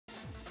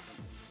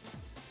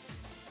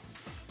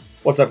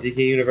What's up, DK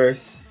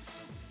Universe?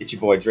 It's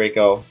your boy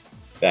Draco,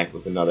 back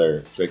with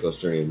another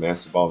Draco's Journey to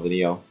Master Ball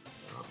video.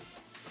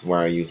 It's where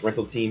I use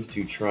rental teams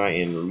to try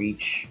and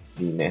reach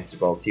the Master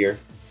Ball tier.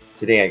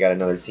 Today I got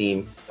another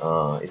team.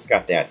 It's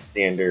got that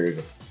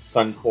standard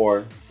Sun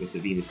Core with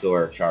the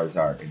Venusaur,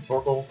 Charizard, and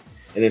Torkoal.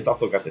 And it's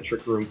also got the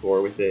Trick Room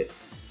Core with it,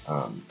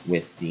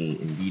 with the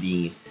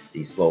Indeedee,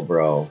 the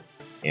Slowbro,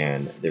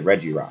 and the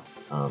Regirock.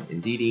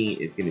 Indeedee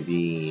is going to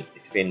be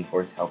Expanding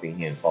Force, Helping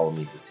Hand, Follow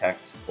Me,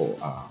 Protect,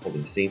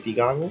 holding Safety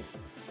Goggles.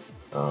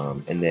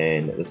 And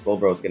then the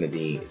Slowbro is going to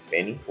be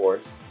Expanding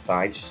Force,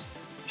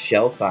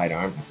 Shell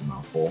Sidearm, that's a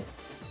mouthful,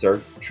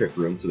 Surf, Trick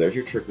Room, so there's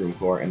your Trick Room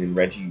Core, and then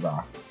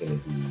Regirock is going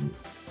to be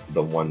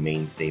the one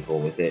main staple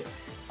with it.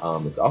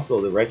 It's also,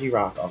 the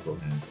Regirock also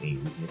has a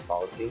weakness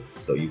policy,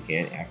 so you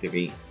can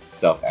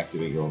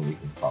self-activate your own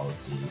weakness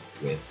policy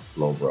with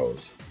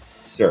Slowbro's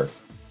Surf.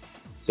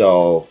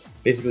 So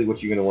basically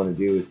what you're going to want to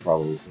do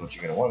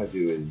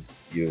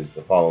is use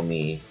the Follow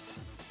Me,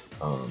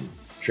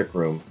 Trick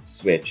Room,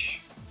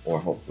 switch, or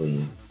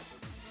hopefully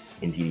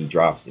Indeedee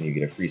drops and you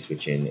get a free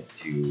switch in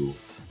to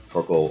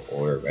Torkoal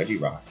or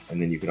Regirock,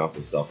 and then you can also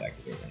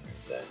self-activate, like I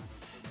said.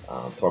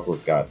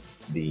 Torkoal's got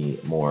the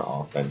more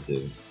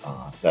offensive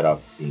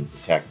setup, being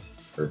Protect,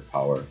 Earth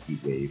Power,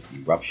 Heat Wave,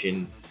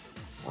 Eruption.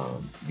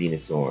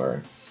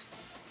 Venusaur,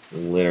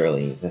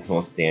 literally the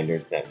most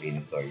standard set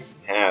Venusaur you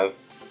can have.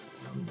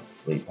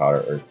 Sleep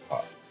Powder,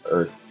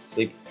 Earth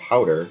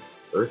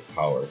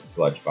Power,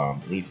 Sludge Bomb,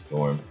 Leaf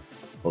Storm,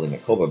 holding a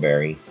Cobra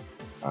Berry.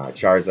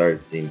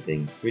 Charizard, same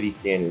thing, pretty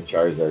standard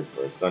Charizard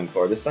for a Sun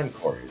Core. The Sun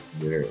Core is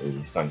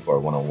literally Sun Core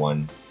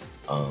 101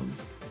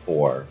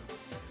 for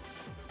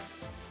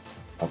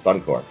a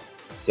Sun Core.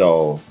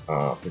 So,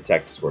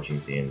 Protect, Scorching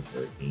Sands,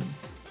 Hurricane,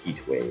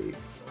 Heat Wave,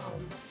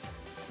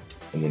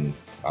 and then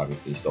it's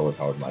obviously Solar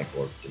Powered Life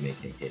Orb to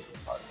make it hit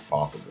as hard as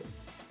possible.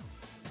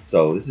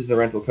 So this is the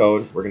rental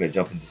code. We're going to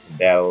jump into some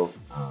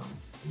battles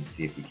and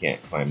see if we can't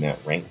climb that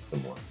rank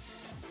some more.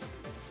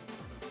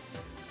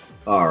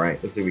 Alright,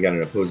 looks like we got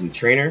an opposing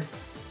trainer.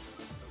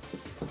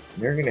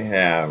 They're going to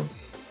have...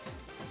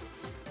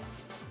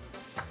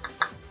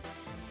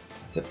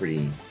 It's a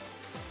pretty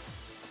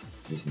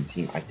decent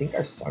team. I think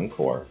our Sun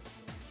Core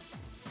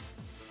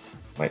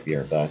might be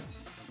our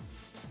best.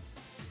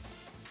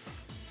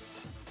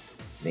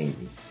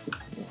 Maybe.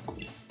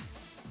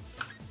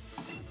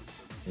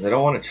 I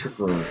don't want a Trick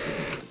Room because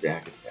it's a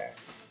stack attack.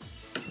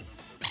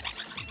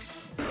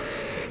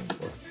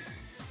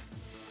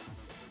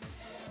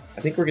 I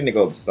think we're going to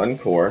go with Sun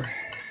Core.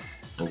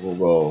 We'll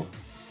go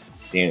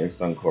standard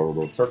Sun Core.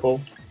 We'll go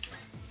Torkoal.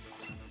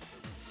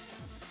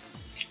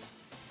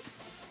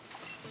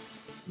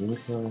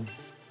 Venusaur.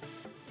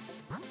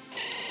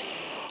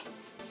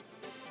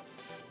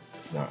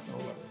 It's not no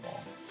Weather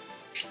Ball.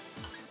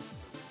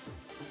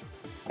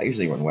 I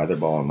usually run Weather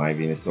Ball on my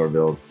Venusaur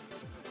builds.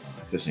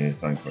 Especially in a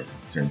Sun Core, because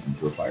it turns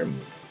into a fire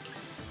move.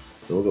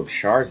 So we'll go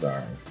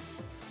Charizard.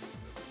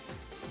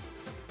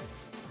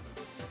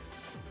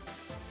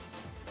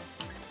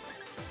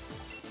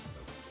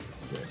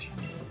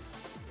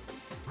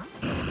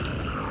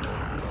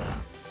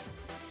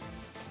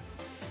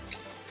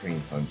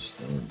 Drain Punch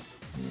Stone.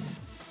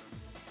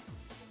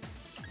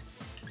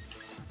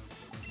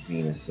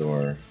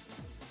 Venusaur.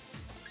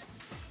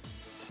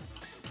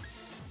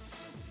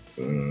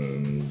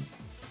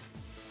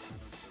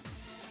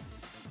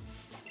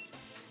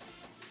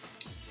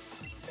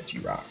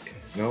 Rock.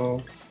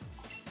 No.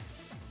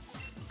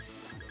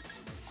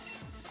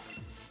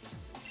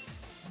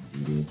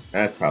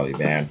 That's probably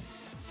bad.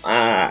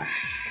 I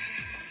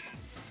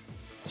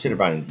should have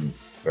brought in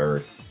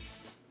first.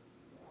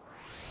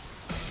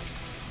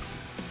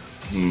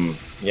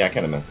 Yeah, I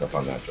kind of messed up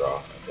on that draw,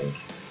 I think.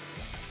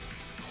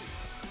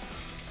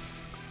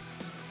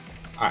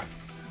 Alright.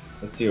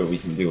 Let's see what we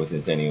can do with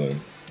this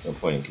anyways. No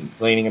point in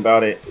complaining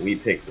about it. We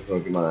picked the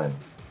Pokemon.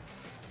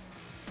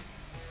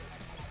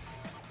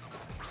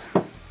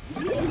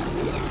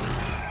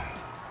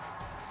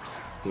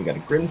 So we got a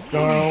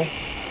Grimmsnarl.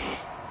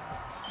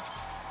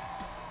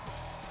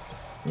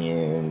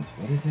 And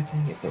what is that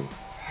thing? It's a...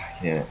 I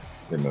can't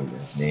remember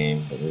his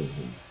name, but it is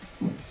a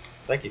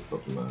Psychic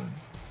Pokemon.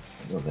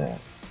 I know that.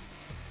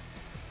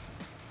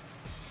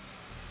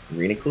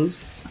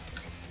 Renacluse?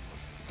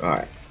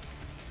 Alright.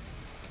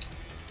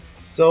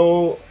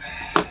 So,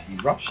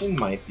 Eruption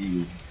might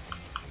be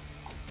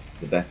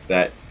the best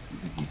bet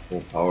because he's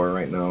full power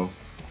right now.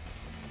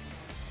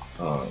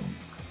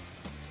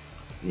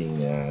 Being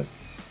that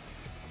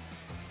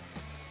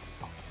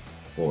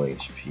it's full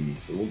HP,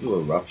 so we'll do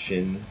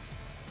Eruption.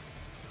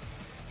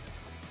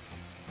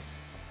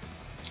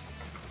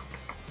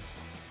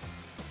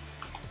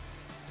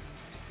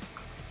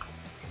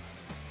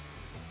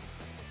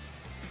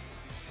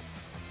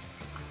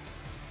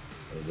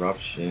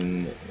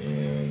 Eruption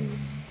and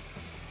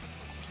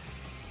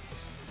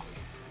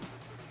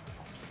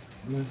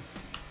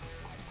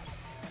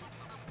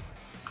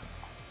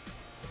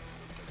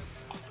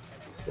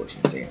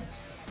Scorching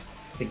Sands.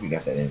 I think we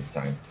got that in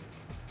time.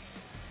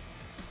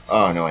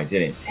 Oh no, I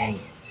didn't. Dang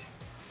it.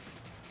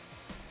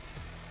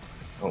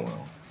 Oh well.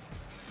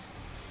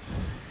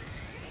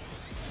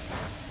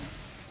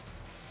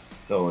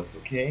 So it's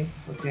okay.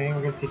 It's okay.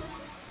 We're gonna take.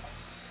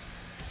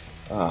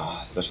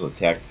 Special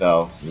attack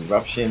fell.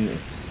 Eruption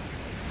is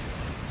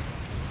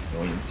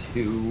going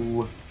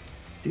to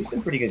do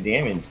some pretty good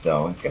damage,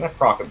 though. It's gonna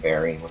proc a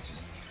berry, which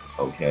is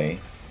okay.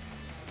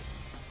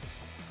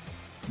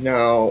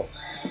 Now,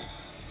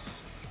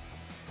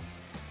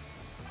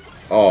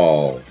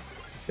 oh,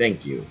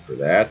 thank you for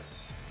that.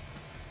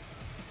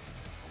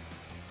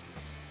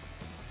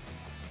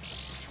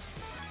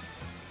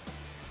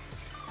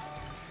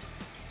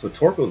 So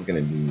Torko's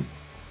gonna be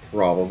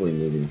probably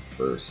moving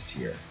first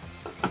here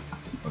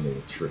under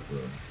the Trick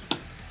Room.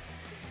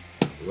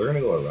 So we're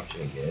gonna go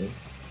Eruption again.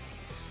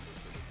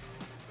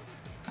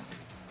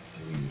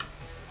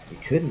 We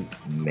couldn't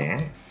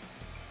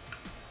max.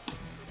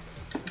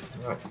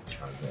 Not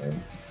Charizard.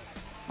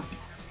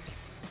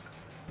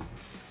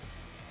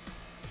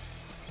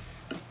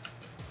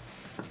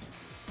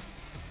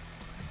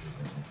 This is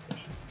not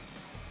special.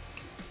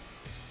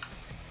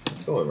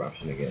 Let's go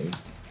Eruption again.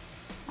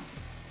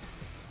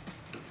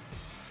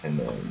 And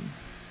then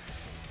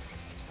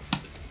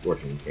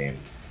Scorching Sand.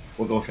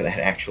 We'll go for that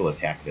actual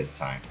attack this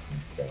time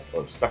instead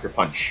of Sucker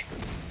Punch.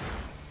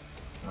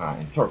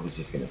 And Torque was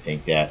just going to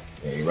take that.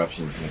 The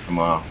Eruption's going to come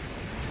off.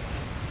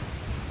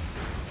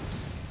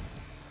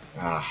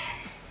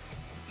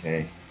 It's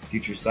okay.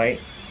 Future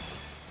Sight.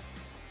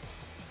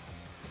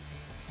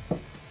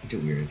 Such a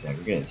weird attack.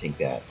 We're going to take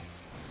that.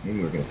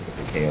 Maybe we're going to pick up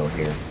the KO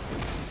here.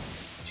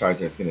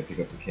 Charizard's going to pick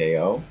up the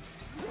KO.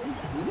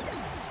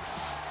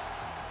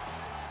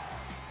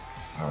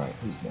 Alright,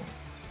 who's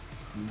next?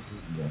 Who's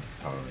his next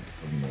power?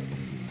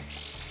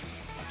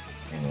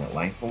 And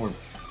Life Orb.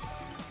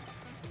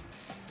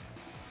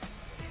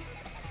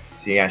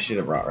 See, I should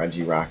have brought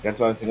Regirock. That's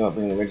why I was thinking about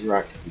bringing the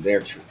Regirock, because of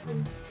their Trick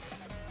Room.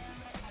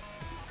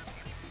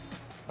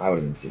 I would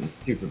have been sitting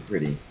super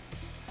pretty.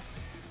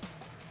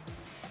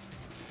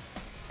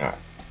 Alright,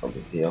 no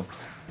big deal.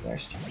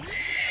 Last year.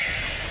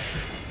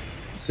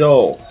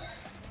 So,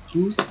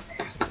 who's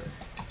faster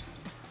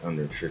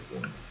under Trick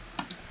Room?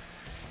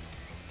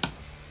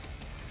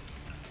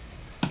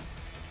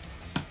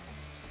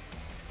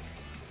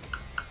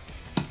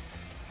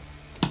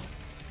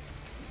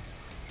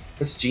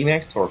 Let's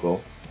G-Max Torkoal,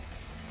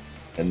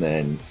 and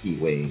then Heat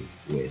Wave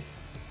with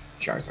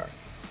Charizard.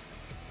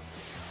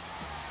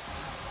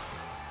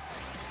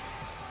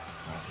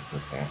 I think we're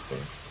faster.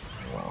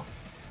 Oh, wow.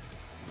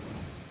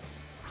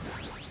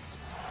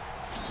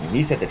 And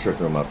he set the Trick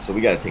Room up, so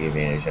we got to take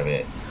advantage of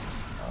it.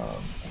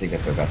 I think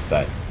that's our best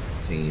bet.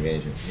 Is taking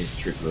advantage of his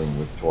Trick Room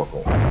with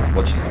Torkoal,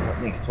 which is what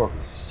makes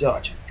Torkoal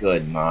such a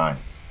good mon.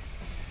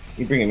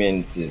 You bring him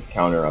in to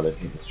counter other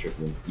people's Trick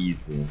Rooms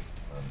easily.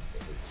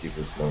 With his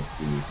super slow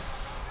speed.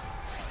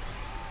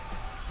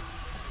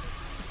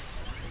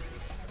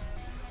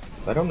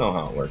 So I don't know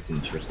how it works in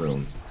the Trick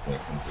Room when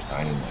it comes to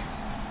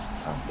Dynamax.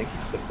 I think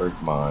it's the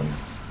first mon,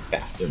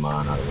 faster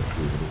mon out of the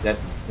two. But is that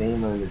the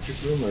same in the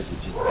Trick Room, or is it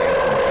just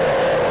faster?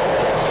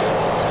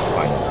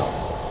 Find out.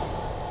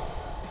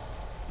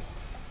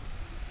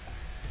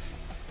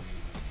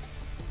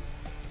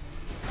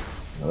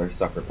 Another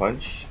Sucker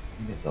Punch. I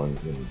think that's all you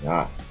really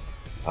got.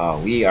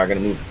 We are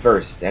going to move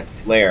first. That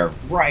Flare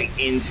right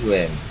into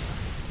him.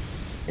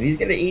 And he's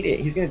going to eat it.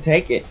 He's going to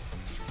take it.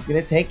 He's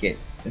going to take it.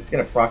 It's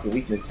going to proc a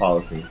weakness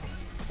policy.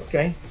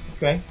 Okay,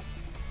 okay.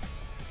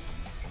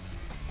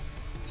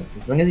 So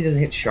as long as he doesn't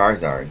hit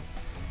Charizard,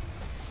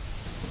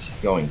 which he's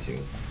going to,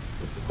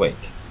 with the Quake.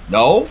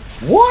 No?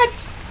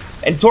 What?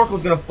 And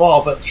Torkoal's going to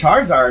fall, but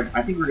Charizard,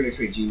 I think we're going to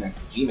trade G-Max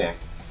for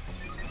G-Max.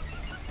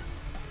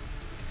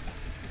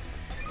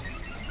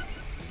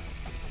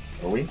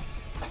 Are we?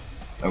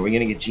 Are we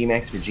going to get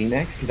G-Max for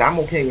G-Max? Because I'm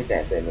okay with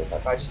that then,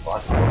 if I just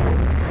lost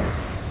Torkoal.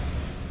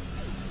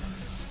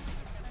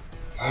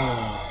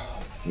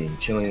 Let's see,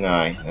 Chilling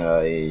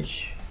Eye.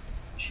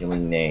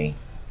 Chilling Nay,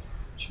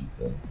 I should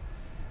say.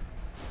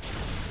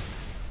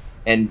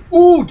 And,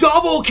 ooh,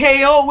 double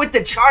KO with the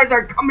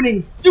Charizard coming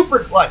in super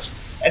clutch.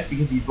 That's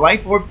because he's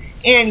Life Orb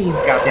and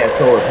he's got that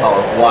Solar Power.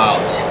 Wow,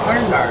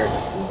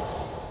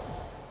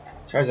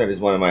 Charizard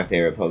is one of my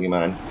favorite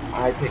Pokemon.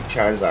 I picked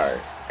Charizard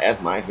as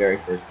my very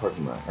first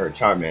Pokemon, or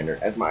Charmander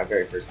as my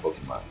very first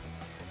Pokemon.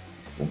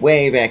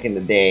 Way back in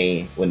the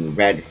day when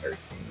Red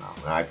first came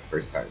out, when I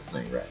first started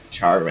playing Red,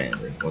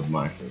 Charmander was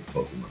my first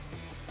Pokemon.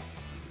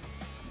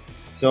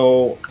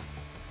 So,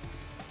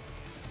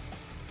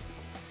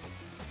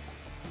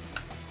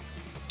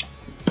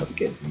 let's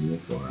get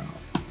Venusaur out.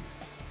 I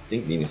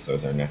think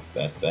Venusaur's our next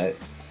best bet.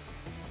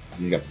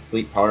 He's got the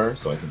Sleep Powder,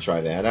 so I can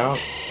try that out.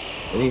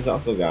 And he's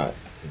also got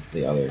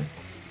the other.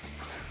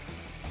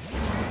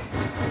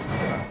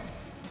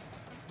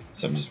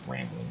 So I'm just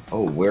rambling.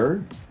 Oh,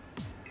 where?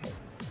 Okay.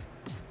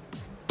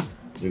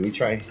 So we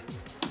try.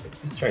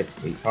 Let's just try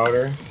Sleep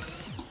Powder.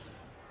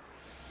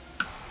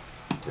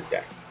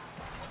 Protect.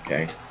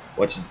 Okay.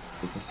 Which is,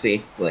 it's a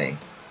safe play.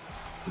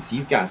 Because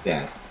he's got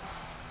that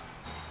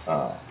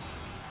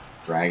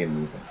dragon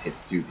move that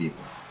hits two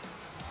people.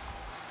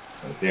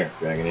 Right there,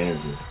 Dragon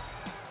Energy.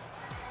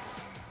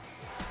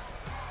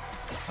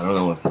 I don't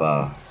know if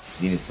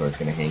Venusaur is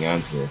going to hang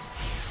on to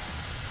this.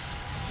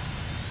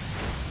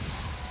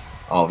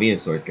 Oh,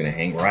 Venusaur's gonna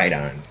hang right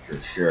on for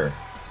sure.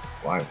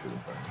 Fly through the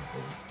front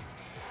of this.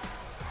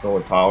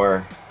 Solar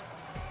power.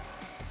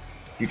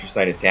 Future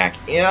sight attack.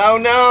 Oh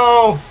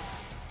no!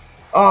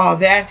 Oh,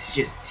 that's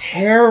just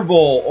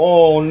terrible.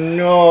 Oh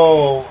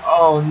no.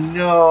 Oh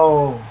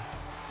no.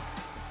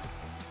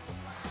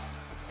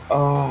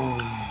 Oh.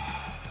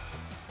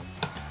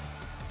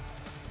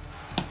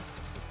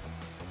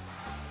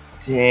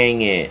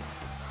 Dang it.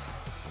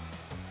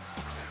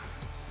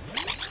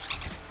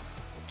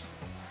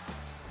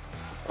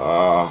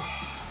 Oh.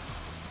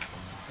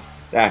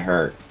 That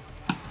hurt.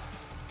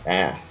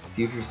 Ah,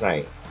 future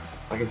sight.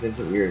 Like I said, it's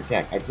a weird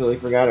attack. I totally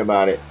forgot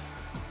about it.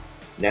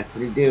 And that's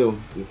what you do.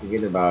 You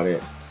forget about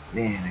it.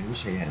 Man, I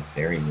wish I had a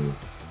fairy move.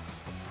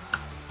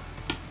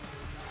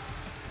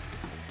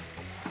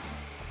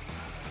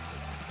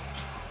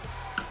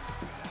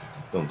 I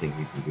just don't think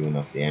we can do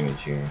enough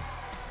damage here.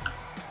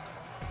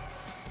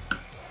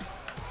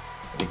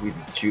 I think we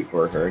just shoot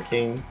for a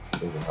hurricane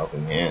with a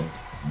helping hand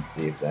and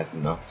see if that's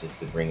enough just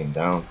to bring him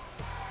down.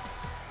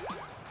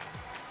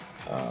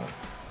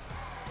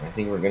 I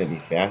think we're gonna be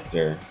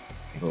faster,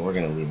 but we're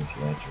gonna leave this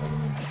here.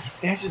 He's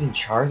faster than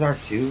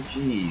Charizard too?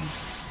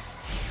 Jeez.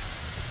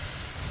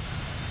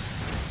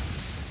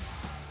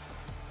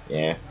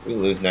 Yeah, we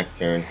lose next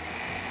turn.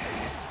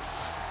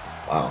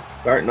 Wow,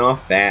 starting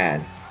off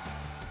bad.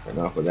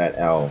 Starting off with that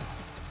L.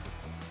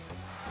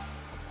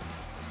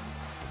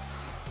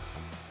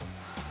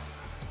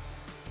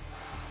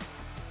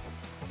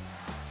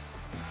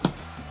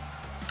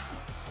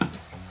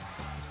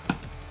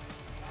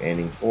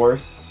 Expanding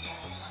force.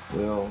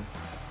 Will.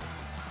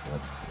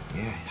 Let's see.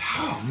 Yeah.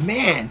 Oh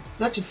man,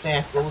 such a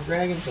fast little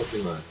dragon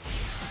Pokemon.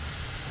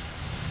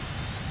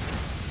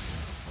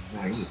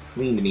 Wow, you just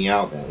cleaned me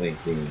out that late,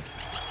 Queen.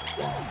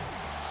 Wow.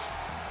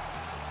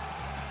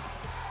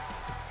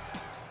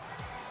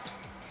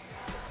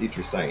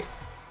 Future sight.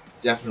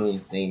 Definitely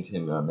saved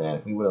him on that.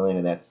 If we would have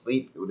landed that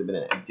sleep, it would have been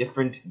a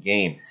different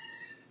game.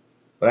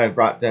 But I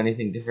brought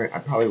anything different, I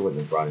probably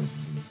wouldn't have brought him.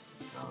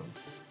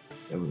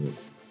 That was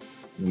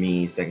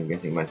me second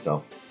guessing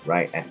myself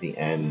right at the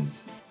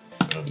end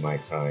of my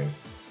time.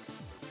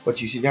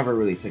 But you should never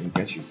really second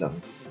guess yourself.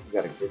 If you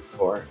got a good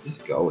core,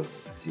 just go with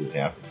it and see what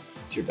happens.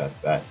 It's your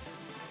best bet.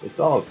 It's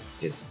all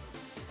just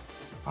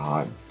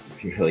odds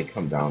if you really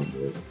come down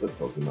to it. That's what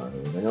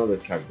Pokemon is. I know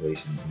there's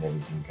calculations and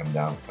everything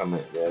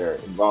that are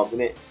involved in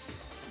it,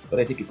 but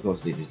I think it's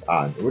mostly just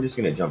odds. And we're just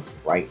gonna jump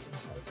right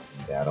into our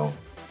second battle.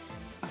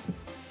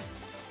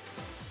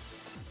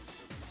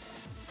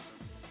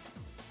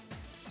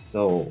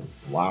 So,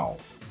 wow.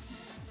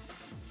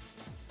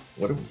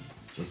 What have we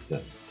just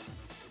done?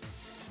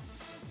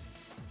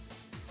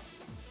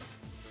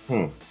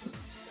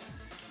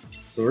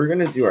 So we're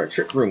gonna do our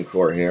Trick Room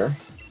core here.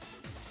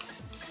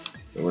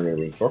 And we're gonna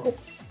bring Torkoal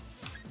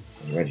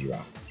and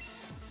Regirock.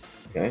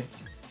 Okay.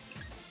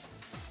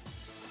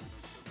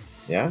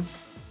 Yeah?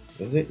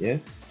 Is it?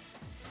 Yes?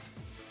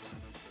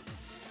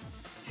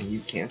 Can you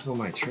cancel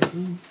my Trick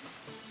Room?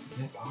 Is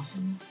that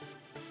possible?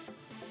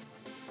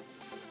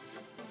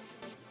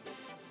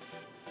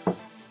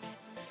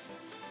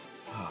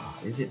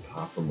 Is it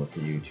possible for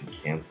you to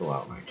cancel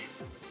out my Trick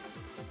Room?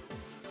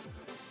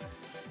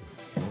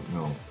 I don't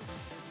know.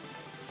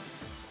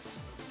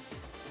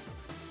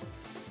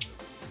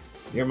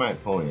 You're my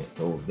opponent.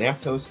 So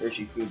Zapdos,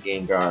 URSHIFU,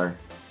 Gengar,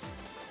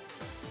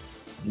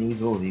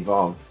 Sneasel's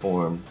evolved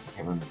form, I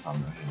can't remember the top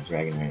of my head,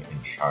 Dragonite,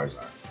 and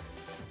Charizard.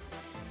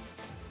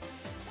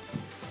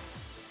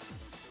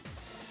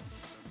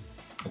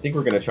 I think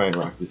we're gonna try and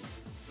rock this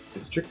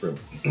Trick Room.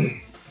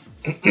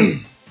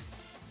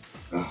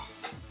 Oh.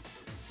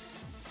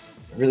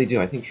 I really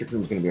do. I think Trick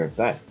Room is gonna be our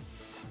bet.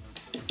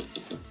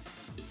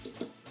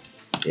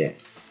 Yeah.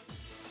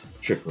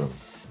 Trick Room.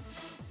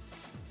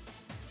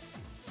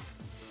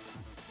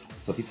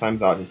 So if he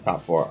times out, his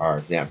top four are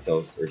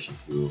Zapdos,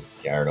 URSHIFU,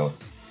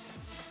 Gyarados,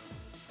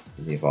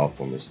 and the evolved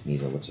form of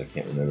Sneasel, which I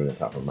can't remember the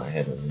top of my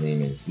head what his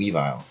name is.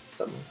 Weavile,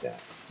 something like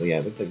that. So yeah,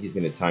 it looks like he's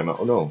going to time out.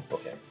 Oh no,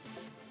 okay.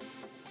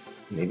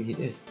 Maybe he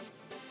did.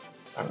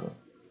 I don't know.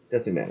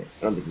 Doesn't matter.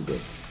 I don't think he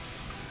did.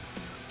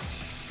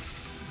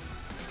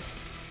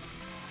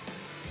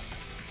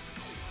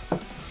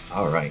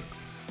 Alright.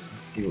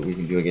 Let's see what we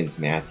can do against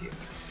Matthew.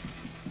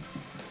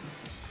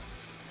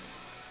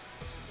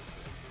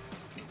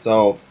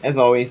 So, as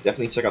always,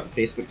 definitely check out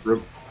the Facebook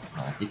group,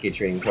 DK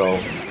Trading Co.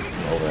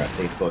 over at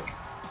Facebook.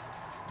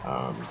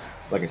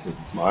 It's like I said,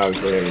 it's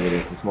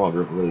a small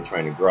group. We're really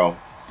trying to grow.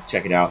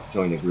 Check it out.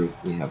 Join the group.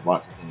 We have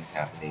lots of things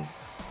happening.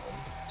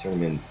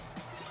 Tournaments.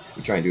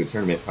 We try and do a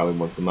tournament probably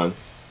once a month.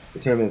 The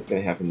tournament's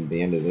going to happen at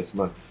the end of this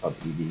month. It's called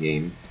the EV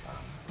Games.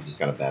 We just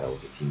got a battle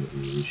with the Team of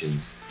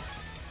Evolutions.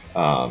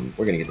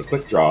 We're going to get the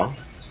quick draw,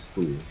 which is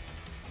cool.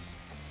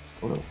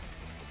 Oh no.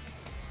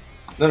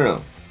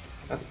 No.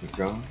 Not the quick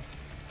draw.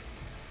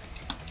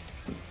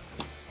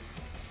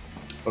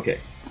 Okay,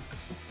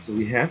 so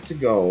we have to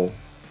go.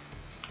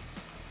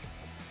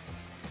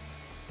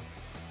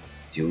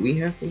 Do we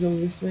have to go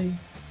this way?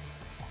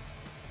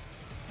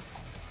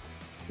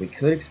 We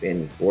could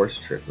expand the Force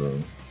Trick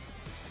Room.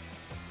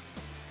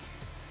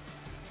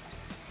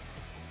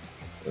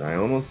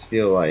 almost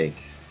feel like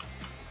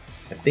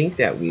I think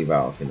that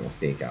Weavile can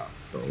fake out.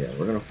 So yeah,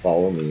 we're gonna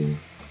follow me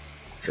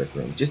Trick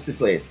Room just to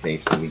play it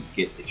safe so we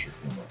get the Trick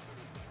Room up.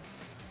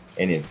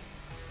 And if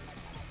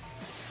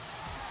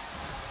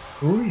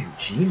who are you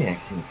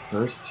G-maxing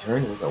first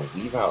turn with a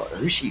Weavile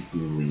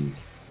URSHIFU lead?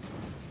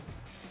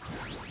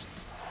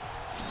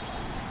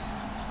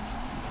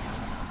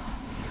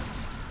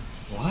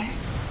 What?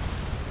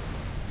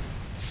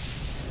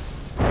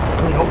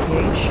 I mean,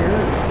 okay, sure.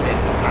 And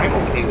I'm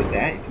okay with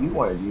that if you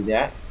want to do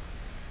that.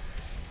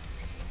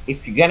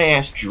 If you're gonna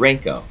ask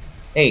Draco,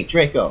 hey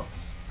Draco.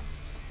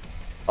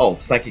 Oh,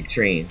 Psychic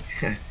Train.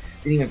 Didn't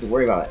even have to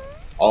worry about it.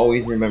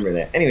 Always remember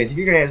that. Anyways, if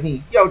you're gonna ask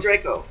me, yo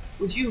Draco,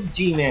 would you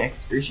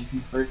G-max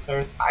URSHIFU first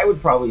turn? I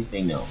would probably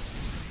say no.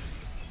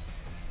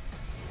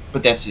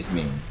 But that's just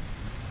me.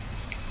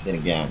 Then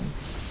again,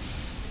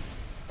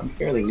 I'm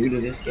fairly new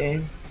to this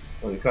game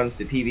when it comes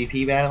to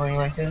PvP battling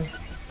like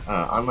this,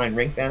 online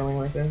rank battling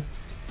like this.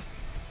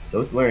 So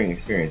it's learning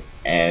experience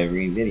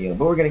every video.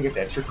 But we're gonna get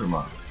that Trick Room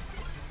up.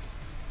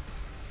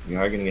 We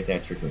are gonna get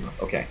that Trick Room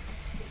up. Okay.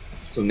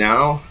 So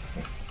now,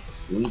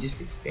 do we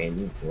just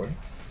expanding force?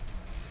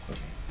 Okay,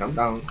 calm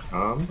down,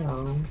 calm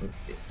down. Let's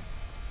see.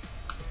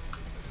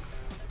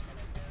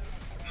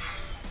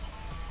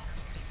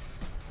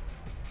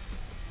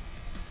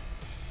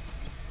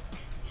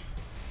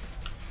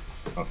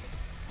 Okay,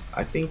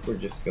 I think we're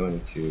just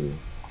going to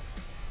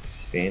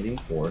expanding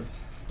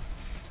force.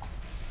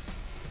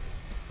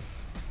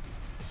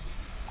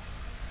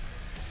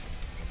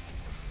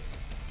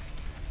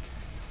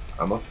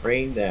 I'm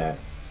afraid that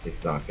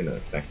it's not going to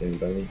affect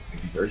anybody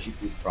because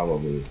URSHIFU is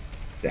probably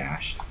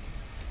sashed.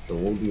 So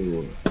we'll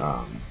do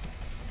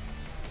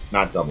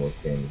not double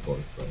expanding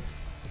force, but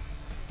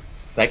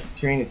Psychic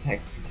Train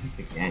attack protects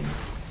again.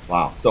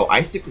 Wow. So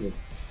Icicle,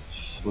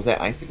 was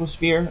that Icicle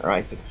Spear or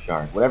Icicle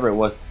Shard? Whatever it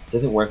was,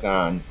 doesn't work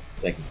on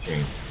Psychic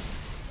Train.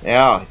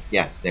 Oh, it's,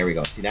 yes, there we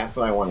go. See, that's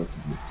what I wanted to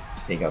do.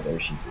 Just take out the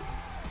URSHIFU.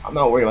 I'm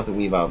not worried about the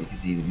Weavile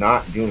because he's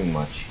not doing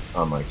much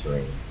on my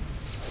terrain.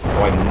 So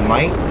I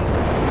might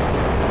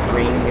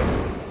bring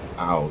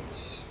out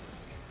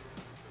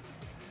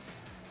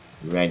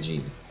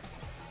Reggie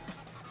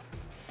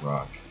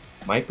Rock.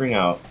 Might bring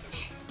out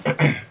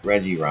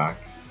Reggie Rock.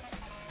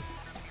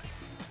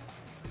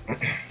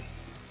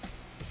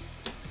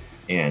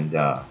 And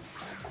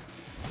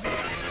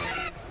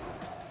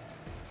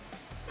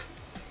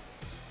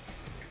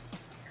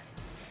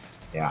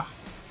yeah.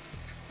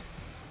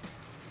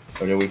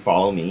 Or do we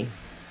follow me?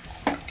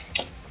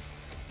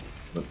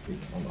 Let's see.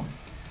 Hold on.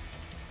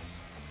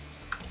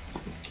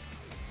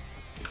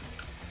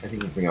 I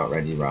think we bring out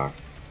Reggie Rock.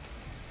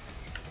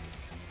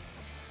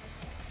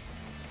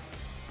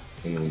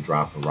 And then we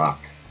drop a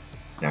rock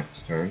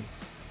next turn.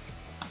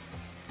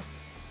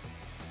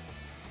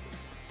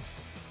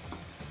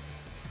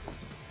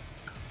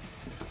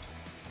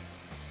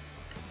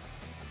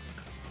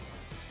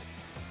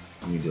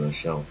 And we do a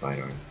shell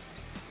sidearm.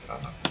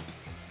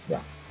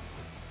 Yeah.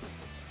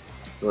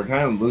 So we're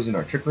kind of losing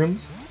our trick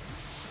rooms.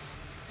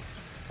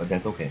 But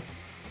that's okay.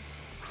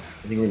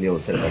 I think we're gonna be able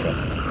to set it back up.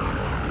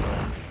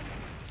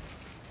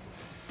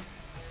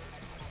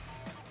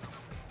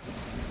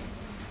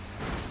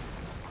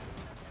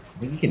 I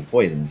think he can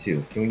poison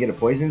too. Can we get a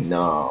poison?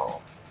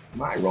 No.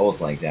 My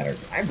rolls like that are...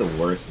 I have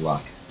the worst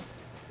luck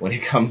when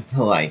it comes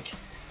to like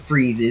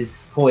freezes,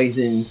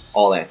 poisons,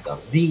 all that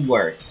stuff. The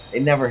worst.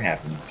 It never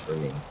happens for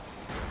me.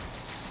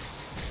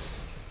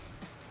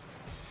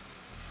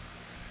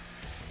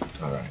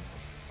 Alright.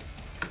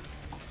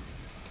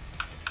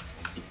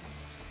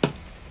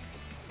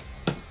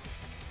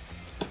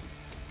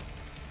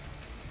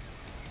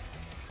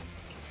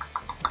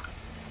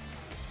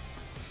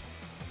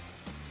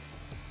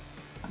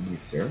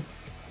 Sir,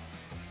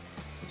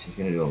 which is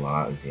going to do a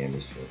lot of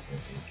damage to us, I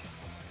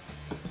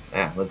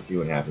think. Let's see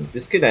what happens.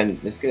 This could end.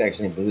 This could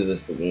actually lose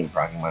us the game,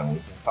 proccing my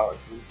weakness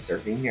policy,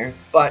 surfing here.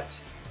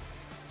 But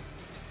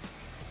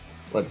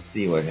let's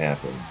see what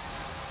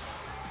happens.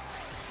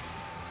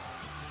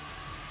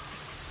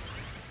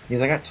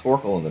 Because I got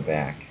Torkoal in the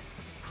back,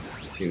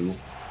 too.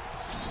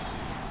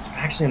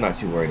 Actually, I'm not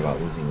too worried about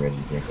losing Reggie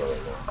Draco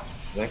right now.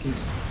 So I can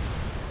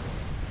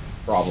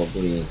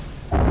probably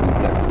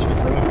reset the trick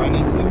room if I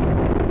need to.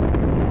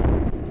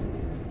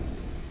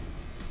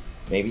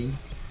 Maybe.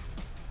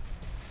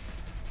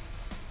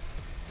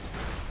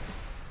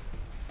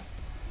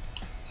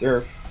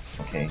 Surf.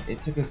 Okay,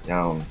 it took us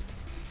down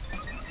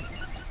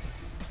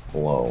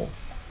below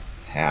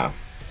half,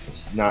 which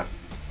is not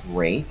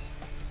great,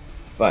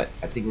 but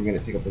I think we're going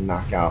to pick up a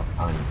knockout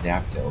on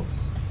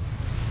Zapdos.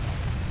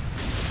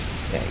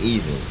 Yeah,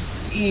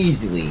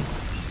 easily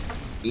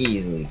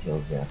kill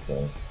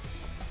Zapdos.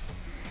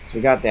 So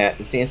we got that.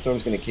 The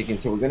Sandstorm's going to kick in,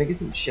 so we're going to get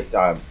some chip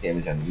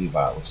damage on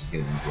Weavile, which is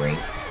going to be great.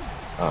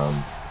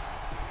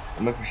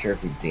 I'm not for sure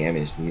if we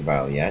damaged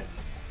Weavile yet.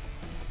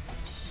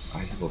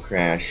 Icicle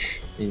Crash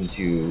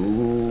into...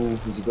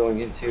 who's it going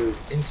into?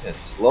 Into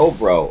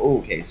Slowbro. Oh,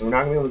 okay, so we're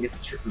not going to be able to get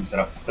the trick room set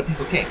up, but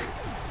that's okay.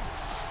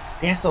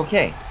 That's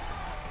okay.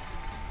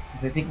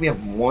 Because I think we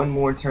have one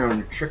more turn in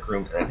the Trick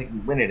Room, and I think we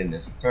win it in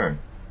this turn.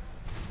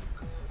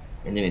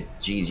 And then it's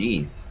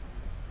GG's.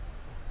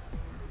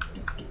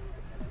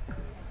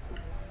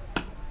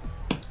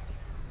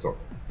 Storm.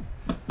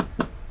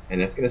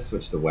 And that's going to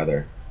switch the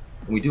weather.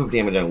 And we do have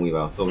damage on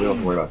Weavile, so we don't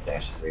have to worry about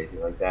sashes or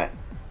anything like that.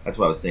 That's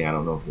what I was saying. I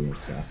don't know if we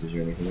have sashes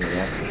or anything like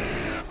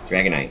that.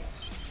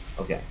 Dragonite.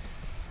 Okay.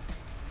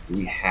 So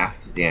we have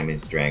to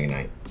damage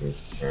Dragonite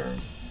this turn.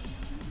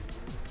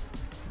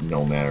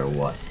 No matter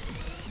what.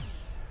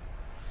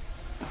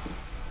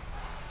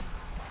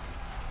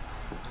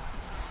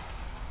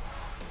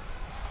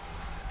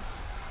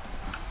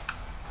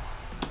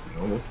 I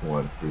almost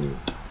want to...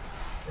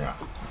 Yeah.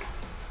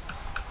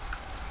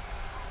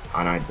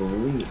 And I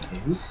believe...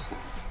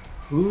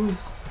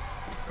 Who's...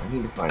 I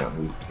need to find out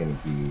who's going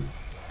to be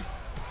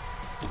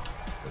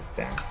the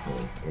faster.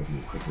 Or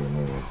who's quicker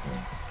than the right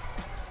time.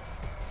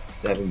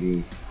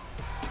 70,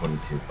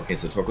 22. Okay,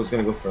 so Torko's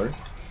going to go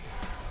first.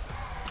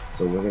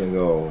 So we're going to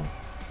go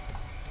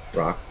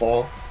Rock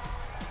Ball,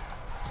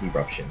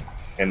 Eruption.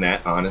 And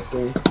that,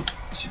 honestly,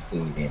 should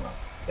clean the game up.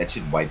 That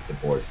should wipe the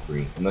board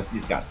free. Unless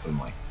he's got some,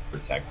 like,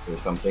 Protects or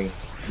something.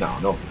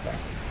 No Protect.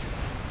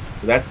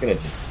 So that's going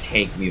to just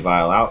take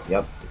Weavile out.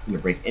 Yep, it's going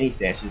to break any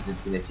sashes.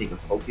 It's going to take a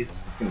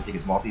focus. It's going to take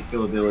his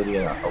multi-skill ability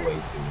away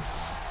too.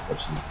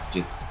 Which is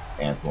just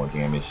adds more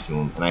damage to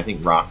him. And I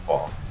think Rock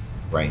Ball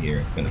right here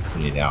is going to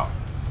clean it out.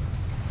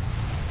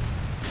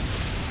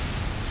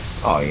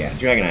 Oh yeah,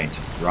 Dragonite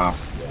just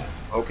drops to that.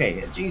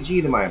 Okay,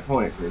 GG to my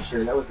opponent for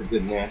sure. That was a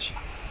good match.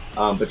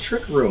 But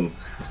Trick Room,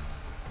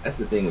 that's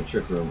the thing with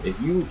Trick Room.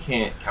 If you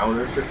can't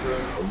counter Trick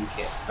Room or you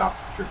can't stop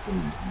Trick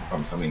Room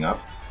from coming up,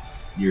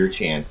 your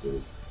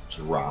chances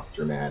drop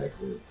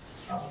dramatically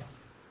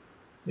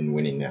in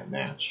winning that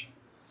match.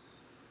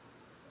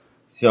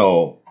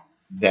 So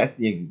that's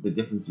the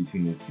difference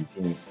between these two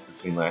teams,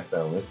 between last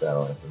battle and this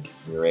battle. I think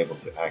we were able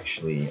to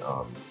actually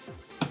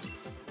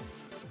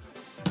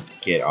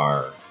get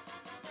our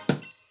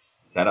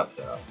setup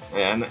set up,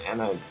 and I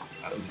don't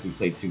think we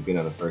played too good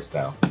on the first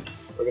battle.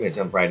 We're gonna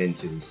jump right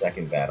into the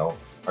second battle,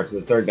 or to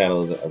the third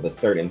battle of the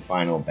third and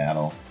final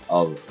battle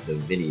of the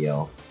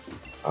video.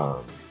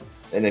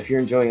 And if you're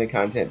enjoying the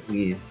content,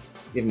 please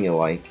give me a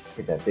like,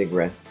 hit that big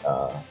red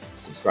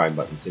subscribe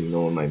button so you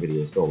know when my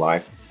videos go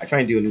live. I try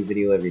and do a new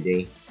video every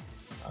day,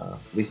 at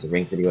least a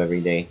ranked video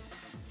every day.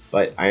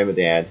 But I am a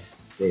dad,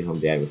 stay-at-home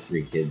dad with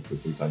 3 kids, so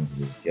sometimes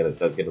it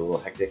does get a little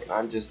hectic, and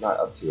I'm just not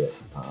up to it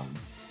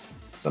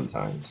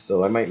sometimes.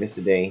 So I might miss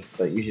a day,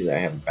 but usually I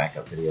have a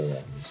backup video that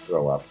I can just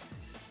throw up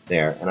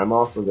there. And I'm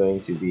also going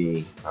to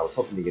be, I was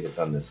hoping to get it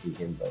done this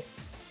weekend, but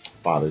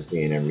Father's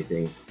Day and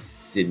everything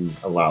didn't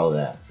allow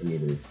that for me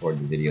to record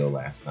the video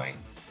last night.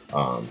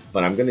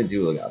 But I'm going to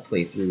do a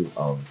playthrough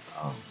of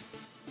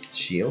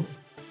Shield.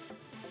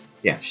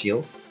 Yeah,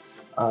 Shield.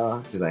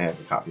 Because I have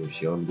a copy of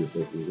Shield. I'm going to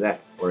do a playthrough of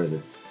that. Or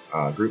the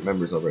group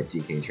members over at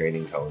TK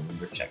Trading Co.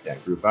 Remember, check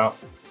that group out.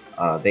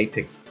 They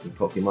picked the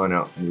Pokemon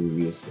out for me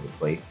to use for the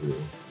playthrough.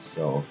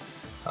 So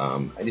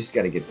I just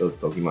got to get those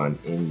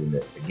Pokemon in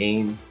the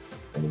game.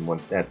 And then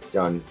once that's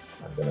done,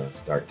 I'm going to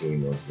start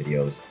doing those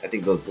videos. I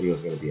think those videos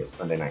are going to be a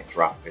Sunday night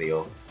drop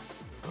video.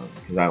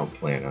 Because I don't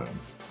plan on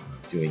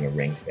doing a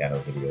ranked battle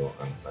video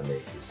on Sunday,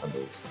 because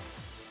Sundays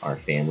are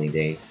family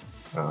day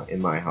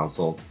in my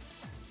household.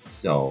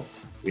 So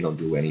we don't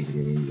do any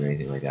video games or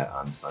anything like that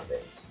on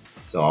Sundays.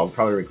 So I'll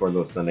probably record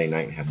those Sunday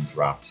night and have them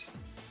dropped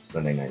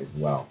Sunday night as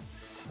well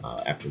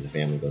after the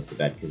family goes to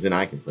bed, because then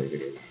I can play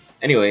video games.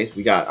 Anyways,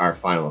 we got our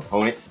final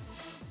opponent.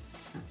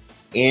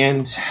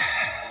 And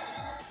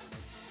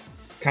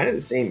kind of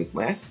the same as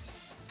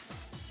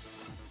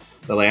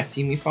the last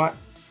team we fought.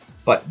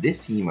 But this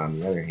team, on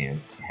the other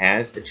hand,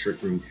 has a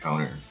Trick Room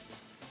counter.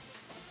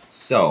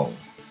 So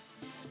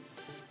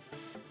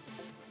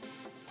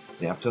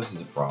Zapdos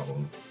is a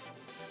problem.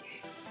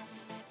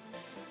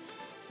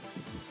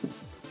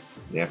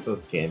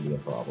 Zapdos can be a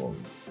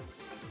problem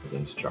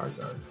against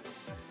Charizard.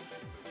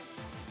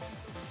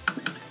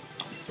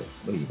 So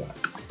what do you got?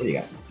 What do you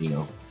got,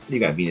 Vino? What do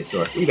you got, Venusaur?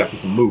 What do you got for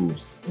some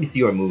moves? Let me see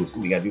your moves.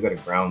 Ooh, you got a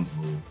ground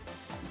move.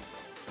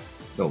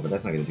 No, but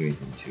that's not going to do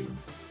anything too.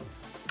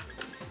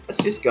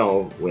 Let's just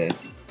go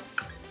with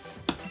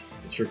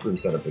the Trick Room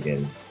setup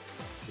again,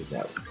 because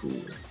that was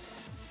cool.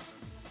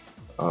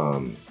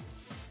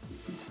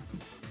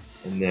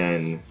 And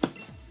then,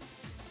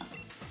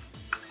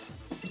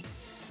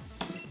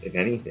 if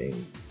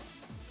anything,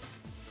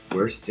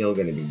 we're still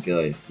going to be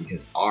good,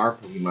 because our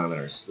Pokemon that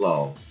are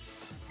slow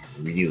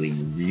are really,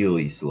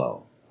 really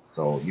slow.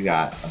 So you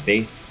got a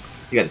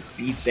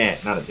speed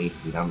stat, not a base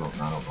speed. I don't know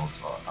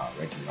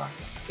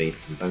Regirock's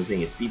base speed. I'm saying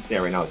his speed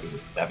stat right now I think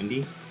is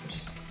 70, which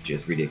is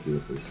just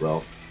ridiculously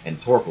slow. And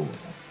Torkoal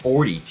was like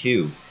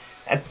 42.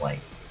 That's like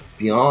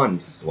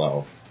beyond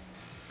slow.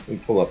 Let me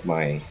pull up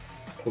my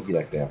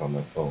Pokédex app on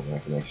my phone and I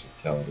can actually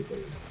tell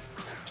everybody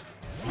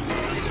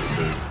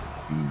base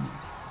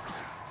speeds.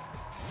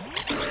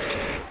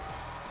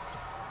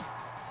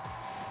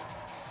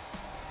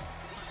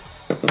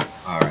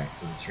 Alright,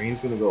 so the train's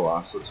gonna go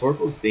off. So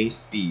Torkoal's base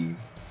speed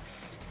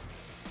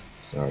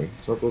Sorry.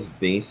 Torko's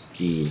base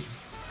speed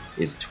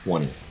is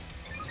 20.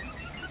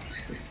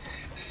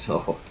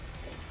 So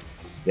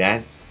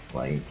that's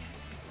like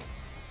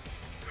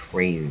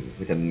crazy.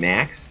 With a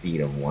max speed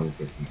of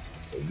 152.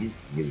 So he's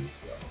really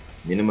slow.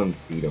 Minimum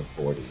speed of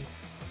 40.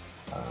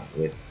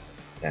 With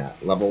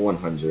that level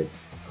 100.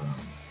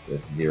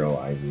 With 0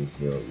 IV,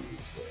 0 EV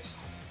first.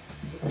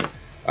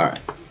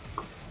 Alright.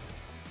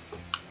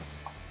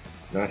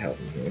 Not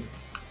helping here.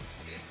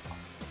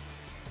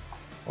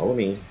 Follow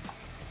me.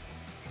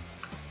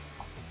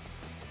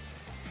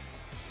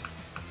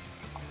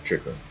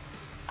 Trick room.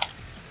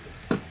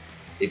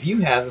 If you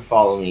have the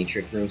follow me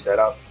trick room set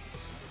up,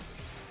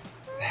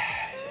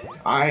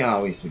 I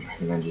always would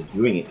recommend just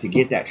doing it to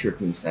get that trick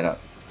room set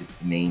up because it's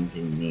the main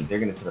thing you need. They're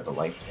going to set up a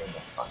light screen,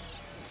 that's fine.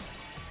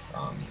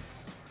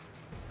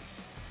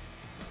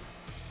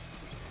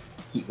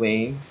 Heat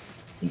wave,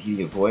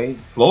 Indeed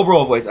avoids, slow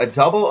roll avoids, a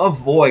double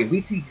avoid.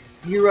 We take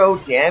 0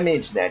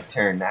 damage that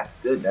turn. That's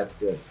good. That's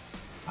good.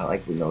 I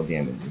like with no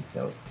damage is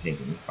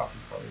taking this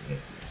coffee's probably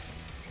nasty.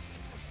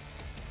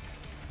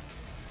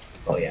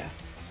 Oh yeah,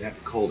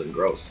 that's cold and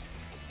gross.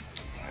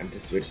 Time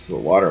to switch to a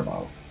water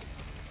bottle.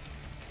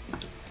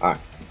 Alright.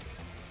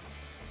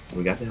 So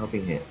we got the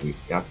helping hand. We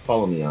got the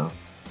follow me off.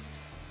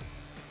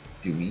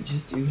 Do we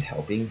just do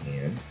helping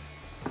hand?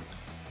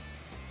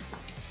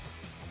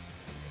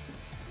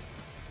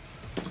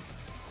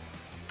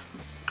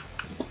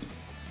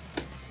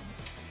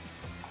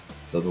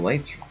 So the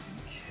lights are gonna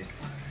kick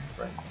my ass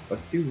right now.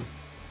 Let's do.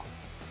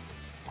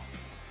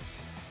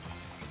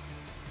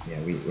 Yeah,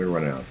 we're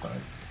running out of time.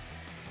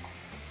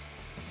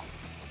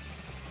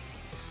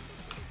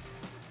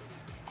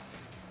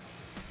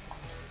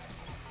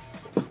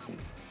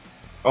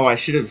 Oh, I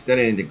should have done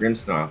it into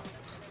Grimstyle.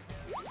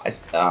 I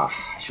should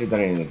have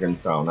done it into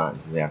Grimstyle, not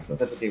into Zapdos.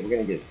 That's okay, we're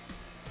gonna get.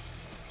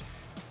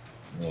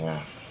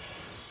 Yeah.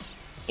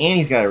 And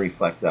he's got to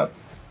reflect up.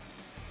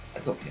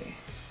 That's okay.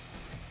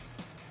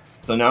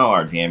 So now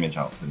our damage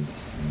output is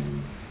just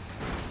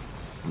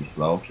pretty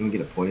slow. Can we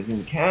get a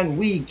poison? Can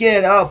we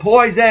get a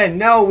poison?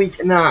 No, we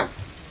cannot.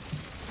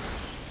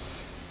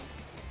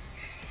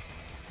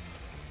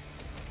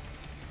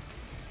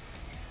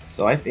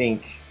 So I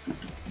think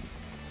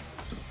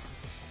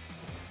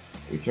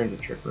we turn to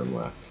Trick Room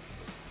left.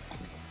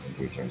 And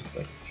 3 turns to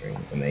Psychic Drain.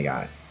 And they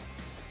got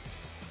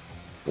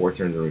 4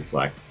 turns of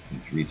Reflect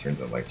and 3 turns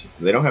of Light Switch.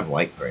 So they don't have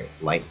Light Clay.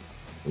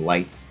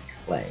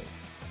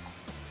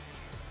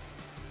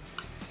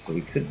 So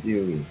we could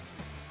do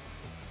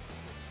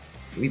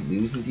we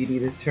lose in DD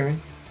this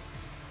turn?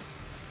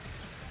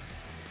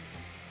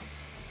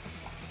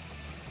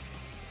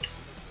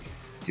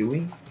 Do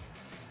we?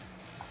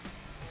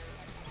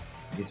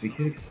 I guess we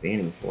could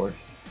Expanding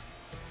Force.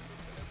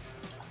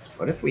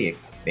 What if we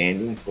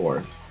Expanding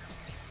Force?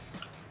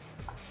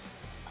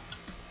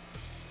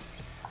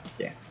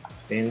 Yeah,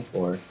 Expanding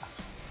Force.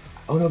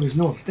 Oh no, there's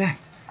no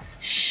effect.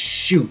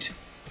 Shoot!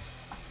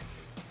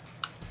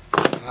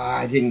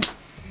 I didn't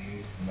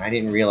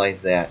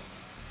realize that.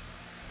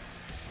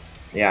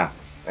 Yeah,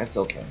 that's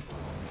okay.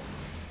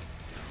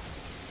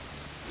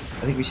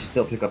 I think we should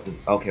still pick up the.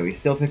 Okay, we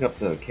still pick up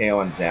the KO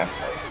on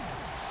Zapdos.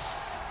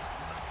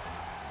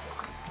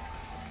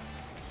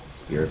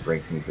 Spirit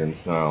Break from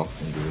Grimmsnarl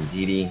and doing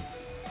DD.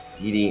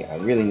 DD, I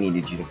really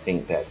needed you to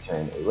faint that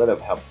turn. It would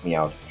have helped me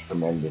out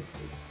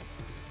tremendously.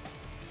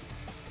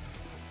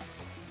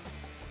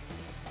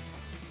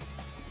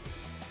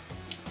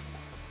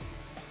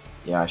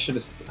 Yeah, I should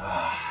have.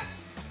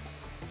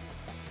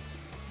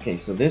 Okay,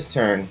 so this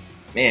turn,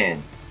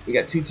 man, we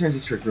got 2 turns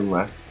of Trick Room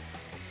left.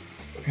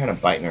 We're kind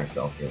of biting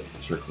ourselves here with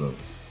the Trick Room.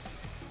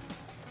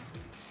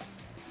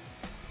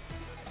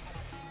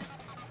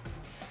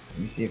 Let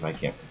me see if I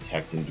can't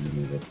protect and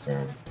DD this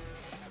turn.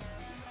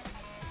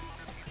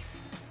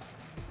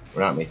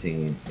 We're not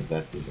taking the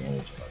best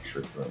advantage of our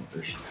Trick Room.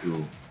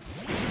 URSHIFU.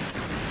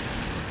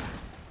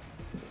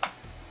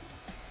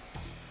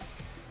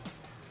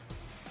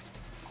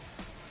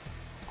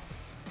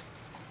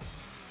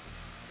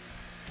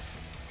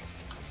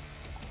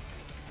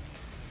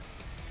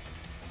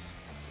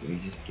 Did we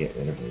just get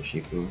rid of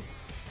URSHIFU?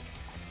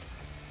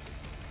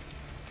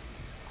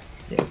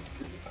 Yeah.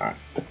 Alright.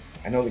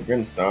 I know the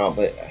Grimmsnarl,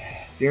 but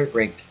Spirit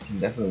Break can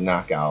definitely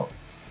knock out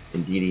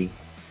Indeedee,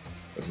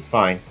 which is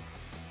fine.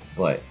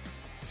 But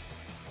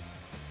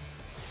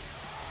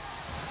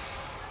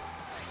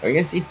are we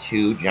gonna see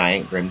 2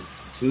 giant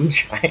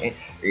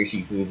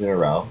URSHIFUs in a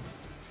row?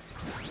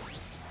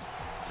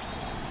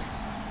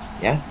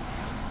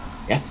 Yes.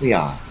 Yes, we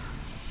are.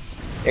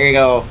 There you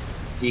go,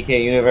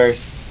 DK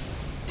Universe.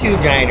 2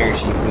 giant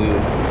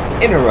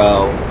URSHIFUs in a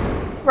row.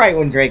 Right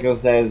when Draco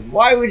says,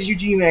 "Why would you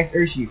G-Max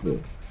URSHIFU?"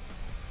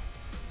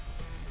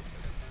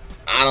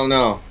 I don't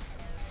know.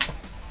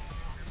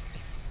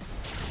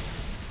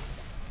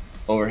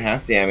 Over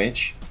half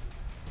damage.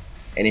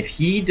 And if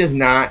he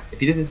doesn't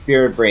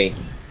Spirit Break,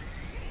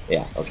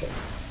 yeah, okay.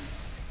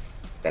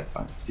 That's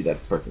fine. See,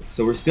 that's perfect.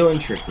 So we're still in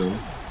Trick Room.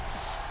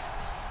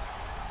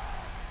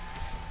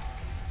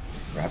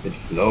 Rapid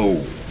Flow.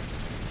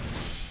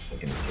 Is that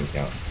gonna take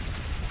out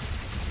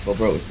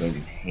Slowbro is going to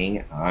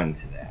hang on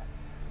to that.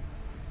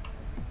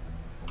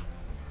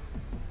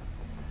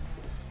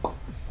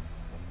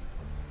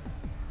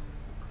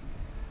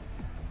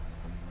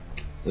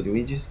 So do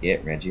we just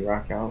get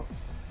Regirock out?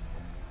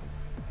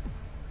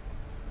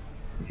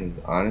 Because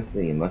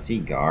honestly, unless he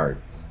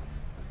guards,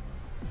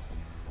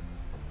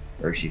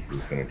 URSHIFU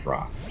is going to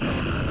drop.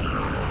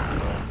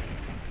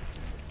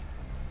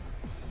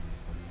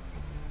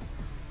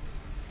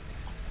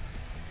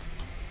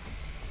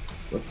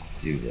 Let's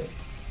do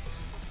this.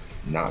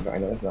 I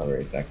know it's not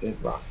very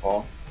effective. Rock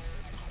Ball.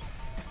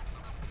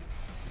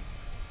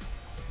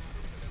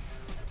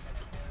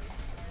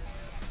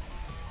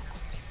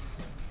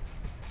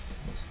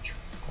 Let's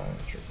try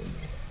and triple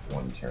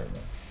one turn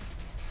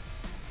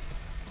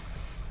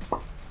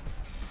left.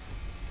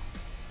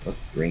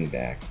 Let's bring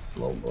back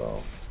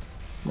Slowbro.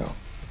 No.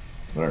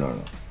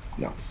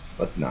 No.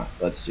 Let's not.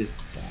 Let's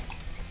just attack.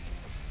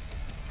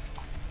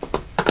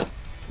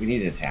 We need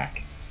to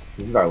attack.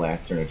 This is our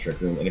last turn of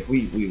Trick Room, and if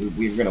we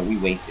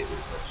waste it,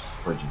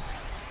 we're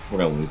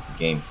gonna lose the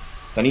game.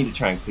 So I need to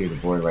try and clear the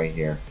board right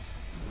here,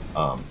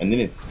 and then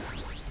it's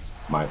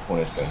my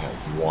opponent's gonna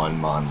have 1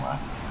 mon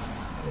left,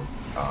 and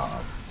it's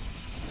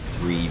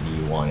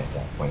 3v1 at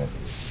that point, I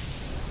believe.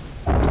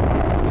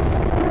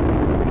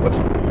 Which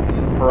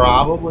we're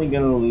probably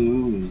gonna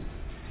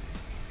lose.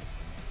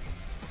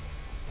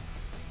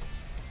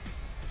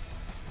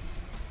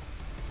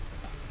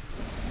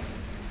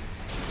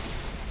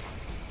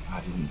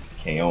 It doesn't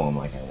KO him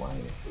like I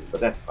wanted it to, but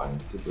that's fine.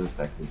 Super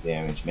effective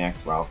damage,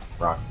 max rock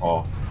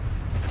ball.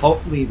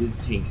 Hopefully this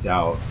takes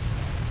out.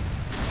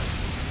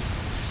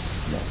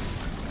 No,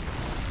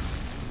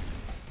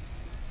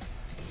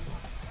 it does not.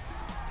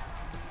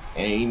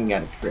 And it even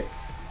got a crit.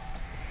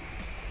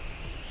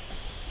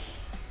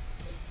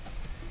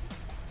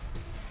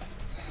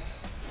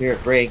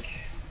 Spirit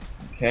Break.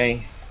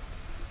 Okay.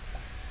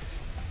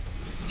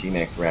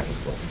 G-Max Rapid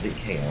Blow. Does it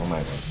KO?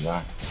 My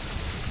God.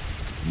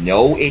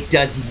 No, it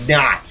does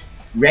not.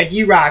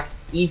 Regirock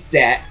eats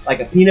that like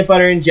a peanut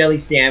butter and jelly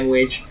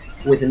sandwich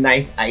with a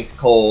nice ice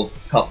cold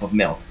cup of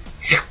milk.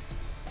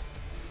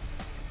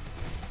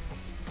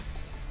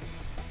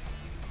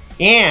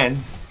 And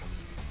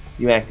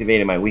you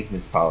activated my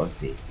weakness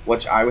policy,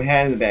 which I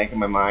had in the back of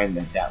my mind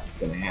that was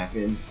going to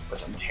happen,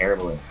 which I'm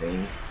terrible at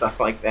saying stuff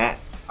like that.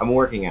 I'm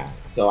working on it.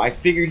 So I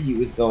figured he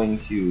was going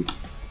to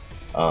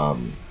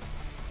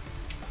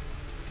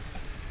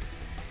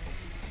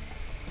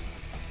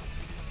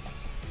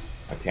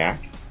attack.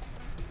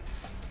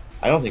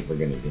 I don't think we're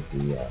gonna get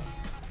the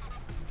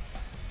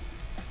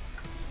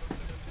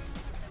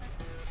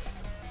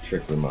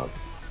Trick Room up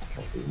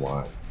if we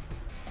want.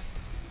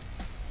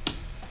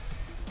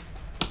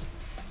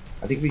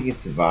 I think we can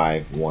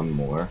survive one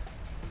more.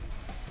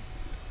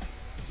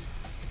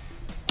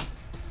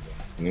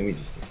 Maybe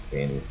just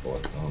expanded for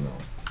it. Oh no.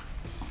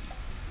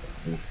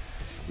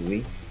 Do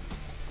we?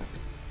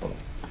 Hold on.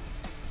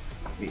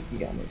 We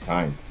got no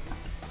time.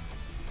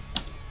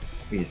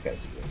 We just gotta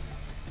do this.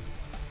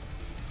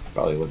 This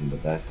probably wasn't the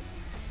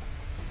best.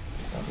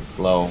 Rapid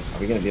Flow. Are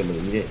we gonna be able to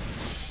eat it?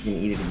 Is he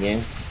gonna eat it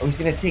again? Oh, he's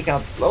gonna take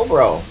out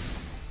Slowbro.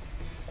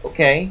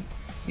 Okay.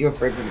 You're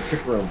afraid for the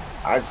Trick Room.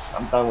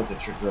 I'm done with the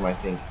Trick Room, I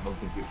think. I don't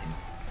think we can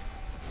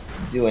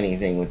do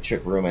anything with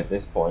Trick Room at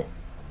this point.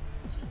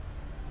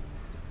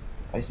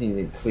 I just need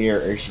to clear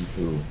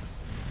URSHIFU.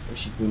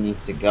 URSHIFU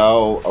needs to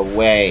go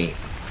away.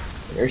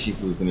 And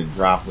URSHIFU is going to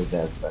drop with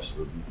that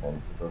special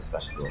defense, with those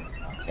special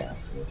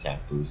attacks and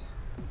attack boosts.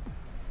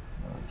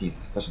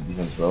 Special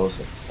defense rolls,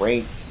 that's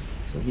great.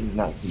 So he does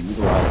not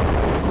utilize his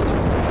turns.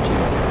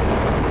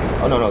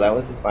 Oh no, that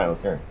was his final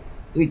turn.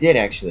 So he did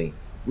actually.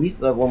 We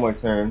still have one more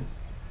turn.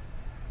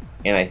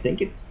 And I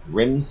think it's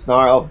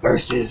Grimmsnarl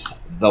versus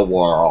the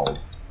world.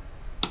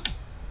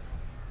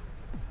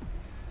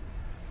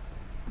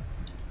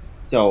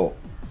 So,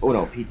 oh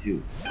no, P2. So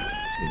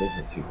he does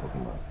have 2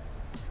 Pokemon.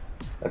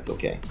 That's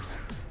okay.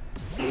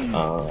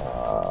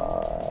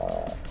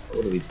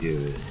 What do we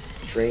do?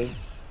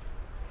 Trace.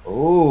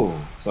 Oh,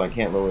 so I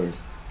can't lower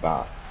his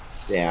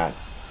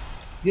stats.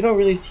 You don't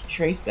really see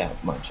Trace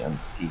that much on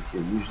P2.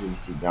 You usually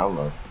see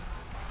download.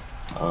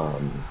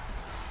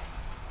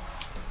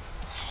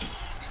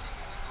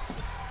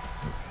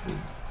 Let's see.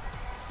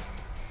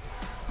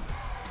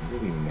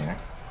 Maybe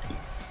max.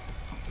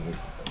 Let me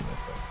see something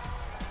like that.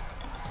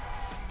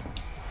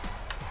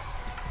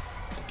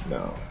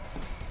 No.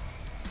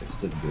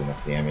 This doesn't do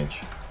enough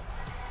damage.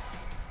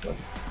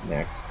 Let's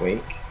max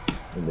Quake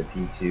into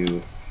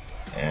P2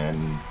 and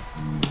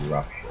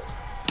Eruption.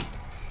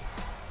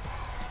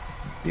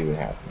 Let's see what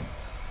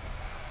happens.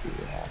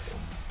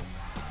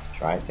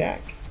 Try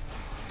attack.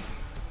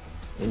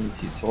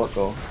 Into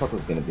Torkoal.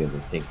 Torkoal's gonna be able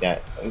to take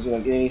that. As long as we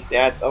don't get any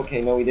stats.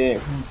 Okay, no, we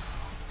didn't.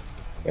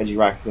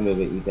 Regirock's gonna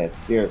be able to eat that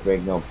Spirit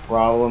Break, no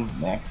problem.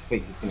 Max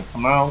Quake is gonna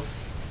come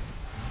out.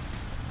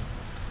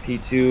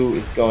 P2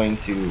 is going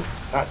to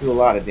not do a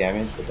lot of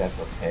damage, but that's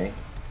okay.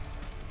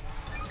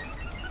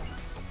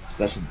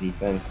 Special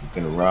defense is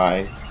going to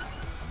rise.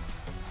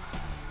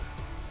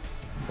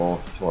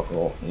 Both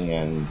Torkoal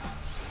and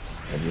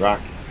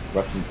Regirock.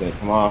 Eruption's going to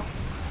come off.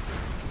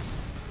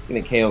 It's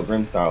going to KO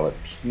Grimstar, but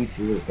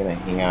P2 is going to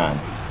hang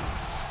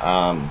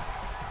on.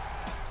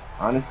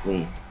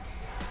 Honestly,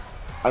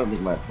 I don't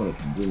think my opponent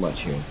can do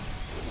much here.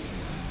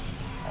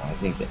 I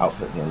think the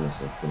output damage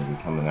that's going to be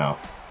coming out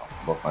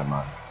of both my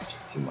mons is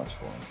just too much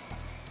for him.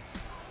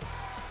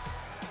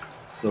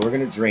 So we're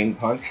going to Drain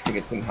Punch to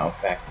get some health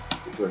back.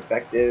 It's super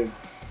effective.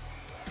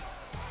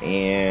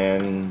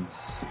 And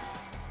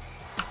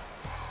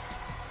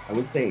I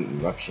would say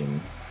Eruption,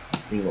 a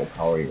single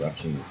power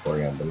Eruption before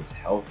him, but his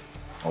health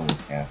is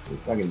almost half, so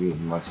it's not going to do as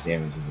much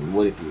damage as it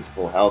would if he was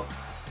full health.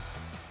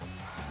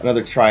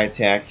 Another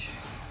Tri-Attack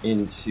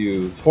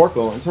into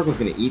Torkoal, and Torkoal's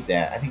going to eat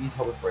that. I think he's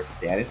hoping for a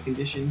status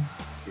condition.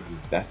 This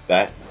is his best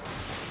bet.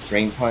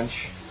 Drain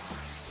Punch.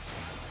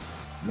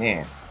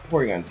 Man,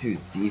 Porygon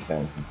 2's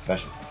defense and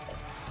special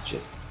defense is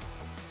just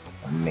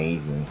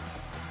amazing.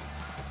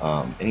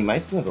 And he might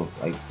still have those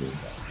light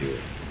screens up too.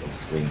 Those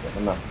screens up.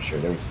 I'm not for sure.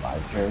 There was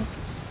 5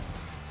 turns.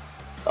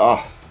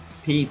 Oh,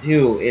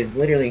 P2 is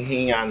literally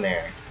hanging on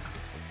there.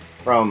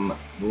 From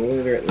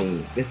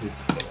literally, this is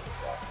just gonna be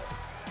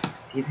awful.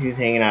 P2's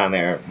hanging on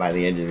there by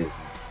the edge of his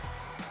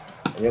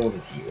beat. And then with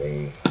his Heat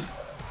Wave,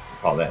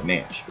 call that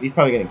match. But he's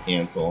probably gonna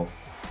cancel.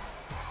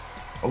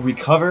 A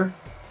Recover?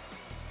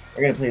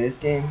 We're gonna play this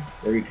game,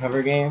 the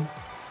Recover game.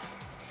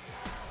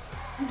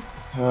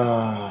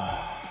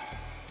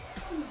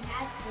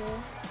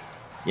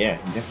 Yeah,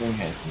 he definitely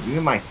had to.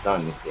 Even my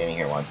son is standing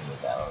here watching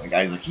the battle. The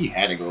guy's like, he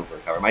had to go for a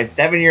cover. My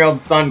 7-year-old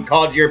son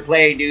called your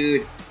play,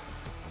 dude.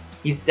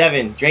 He's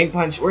 7. Drain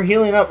Punch. We're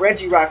healing up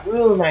Regirock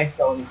real nice,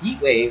 though. And the Heat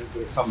Wave is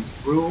going to come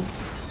through.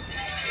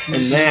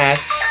 And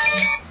that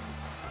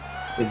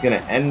is going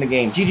to end the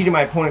game. GG to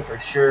my opponent for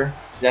sure.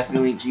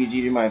 Definitely GG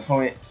to my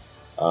opponent.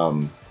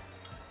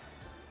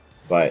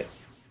 But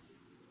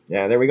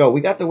yeah, there we go.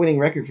 We got the winning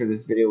record for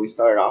this video. We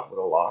started off with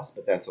a loss,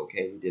 but that's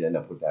okay. We did end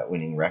up with that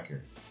winning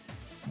record.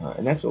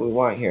 And that's what we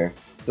want here.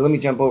 So let me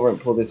jump over and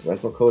pull this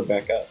rental code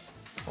back up.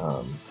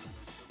 No,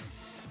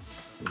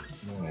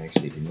 I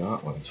actually do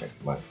not want to check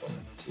my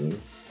opponent's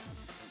team.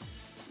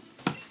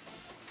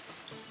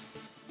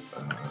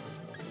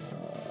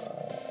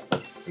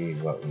 Let's see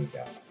what we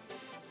got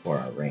for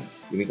our rank.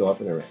 Did we go up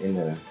in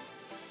the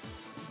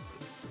let's see.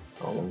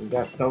 Oh, we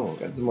got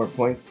some more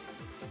points.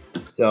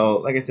 So,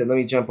 like I said, let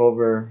me jump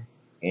over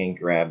and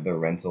grab the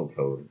rental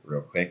code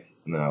real quick,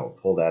 and then I will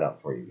pull that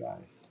up for you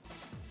guys.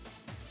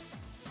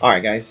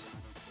 Alright, guys.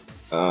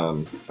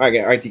 Alright,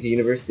 TK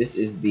Universe. This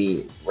is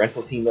the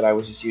rental team that I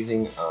was just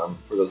using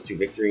for those 2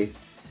 victories.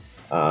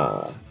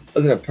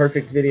 Wasn't a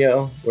perfect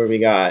video where we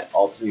got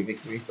all 3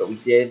 victories, but we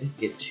did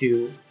get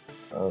 2.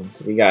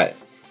 So we got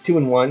 2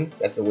 and 1.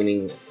 That's a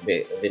winning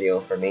video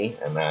for me,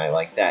 and I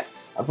like that.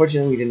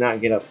 Unfortunately, we did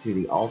not get up to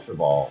the Ultra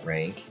Ball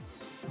rank.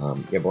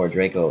 Your boy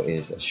Draco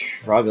is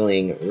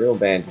struggling real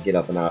bad to get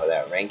up and out of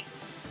that rank.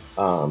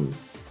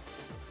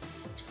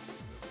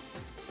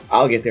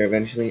 I'll get there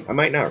eventually. I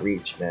might not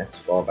reach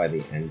Master Ball by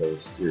the end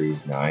of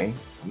Series 9.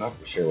 I'm not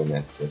for sure when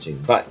that's switching,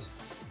 but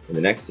when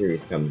the next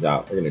series comes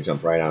out, we're going to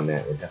jump right on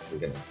that. We're definitely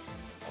going to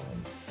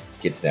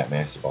get to that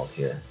Master Ball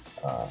tier.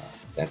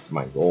 That's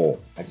my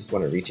goal. I just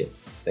want to reach it.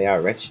 Say I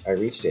reached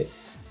it.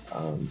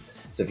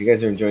 So if you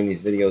guys are enjoying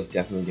these videos,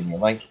 definitely give me a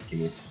like, give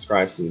me a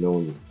subscribe so you know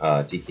when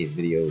DK's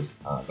videos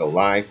go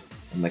live.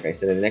 And like I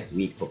said, in the next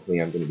week, hopefully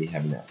I'm going to be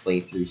having that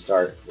playthrough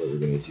start where we're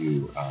going to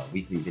do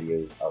weekly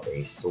videos of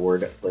a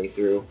sword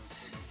playthrough.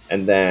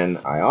 And then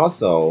I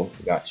also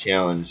got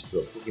challenged to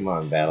a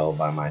Pokemon battle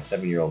by my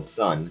 7-year-old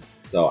son.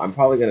 So I'm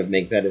probably going to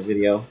make that a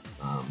video.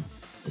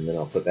 And then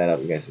I'll put that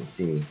up. You guys can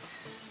see me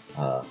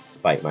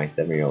fight my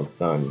 7-year-old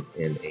son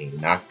in a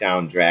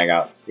knockdown,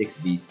 drag-out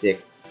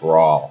 6v6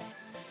 brawl.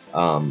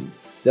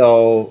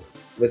 So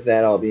with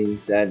that all being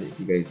said, if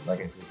you guys, like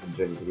I said,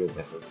 enjoyed the video,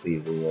 definitely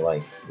please leave me a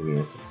like, give me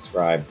a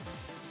subscribe.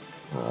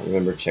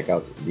 Remember, check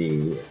out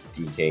the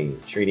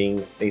DK Trading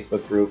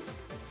Facebook group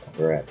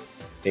over at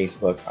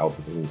Facebook. I'll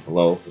put the link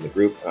below for the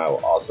group, and I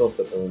will also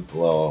put the link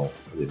below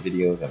for the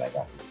video that I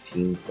got this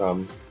team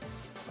from.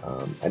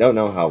 I don't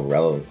know how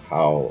relevant, I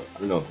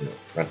don't know if the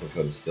rental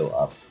code is still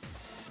up,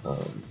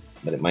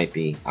 but it might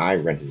be. I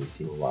rented this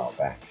team a while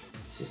back.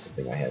 It's just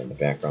something I had in the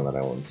background that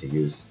I wanted to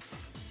use.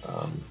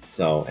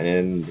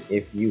 And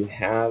if you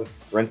have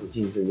rental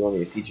teams that you want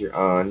me to feature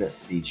on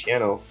the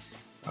channel,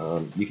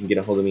 you can get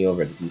a hold of me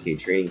over at the DK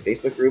Trading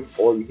Facebook group,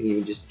 or you can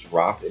even just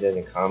drop it in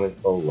a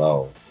comment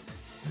below.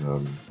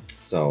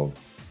 So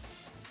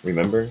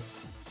remember,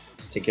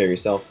 just take care of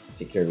yourself,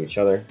 take care of each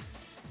other,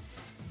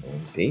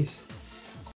 and peace.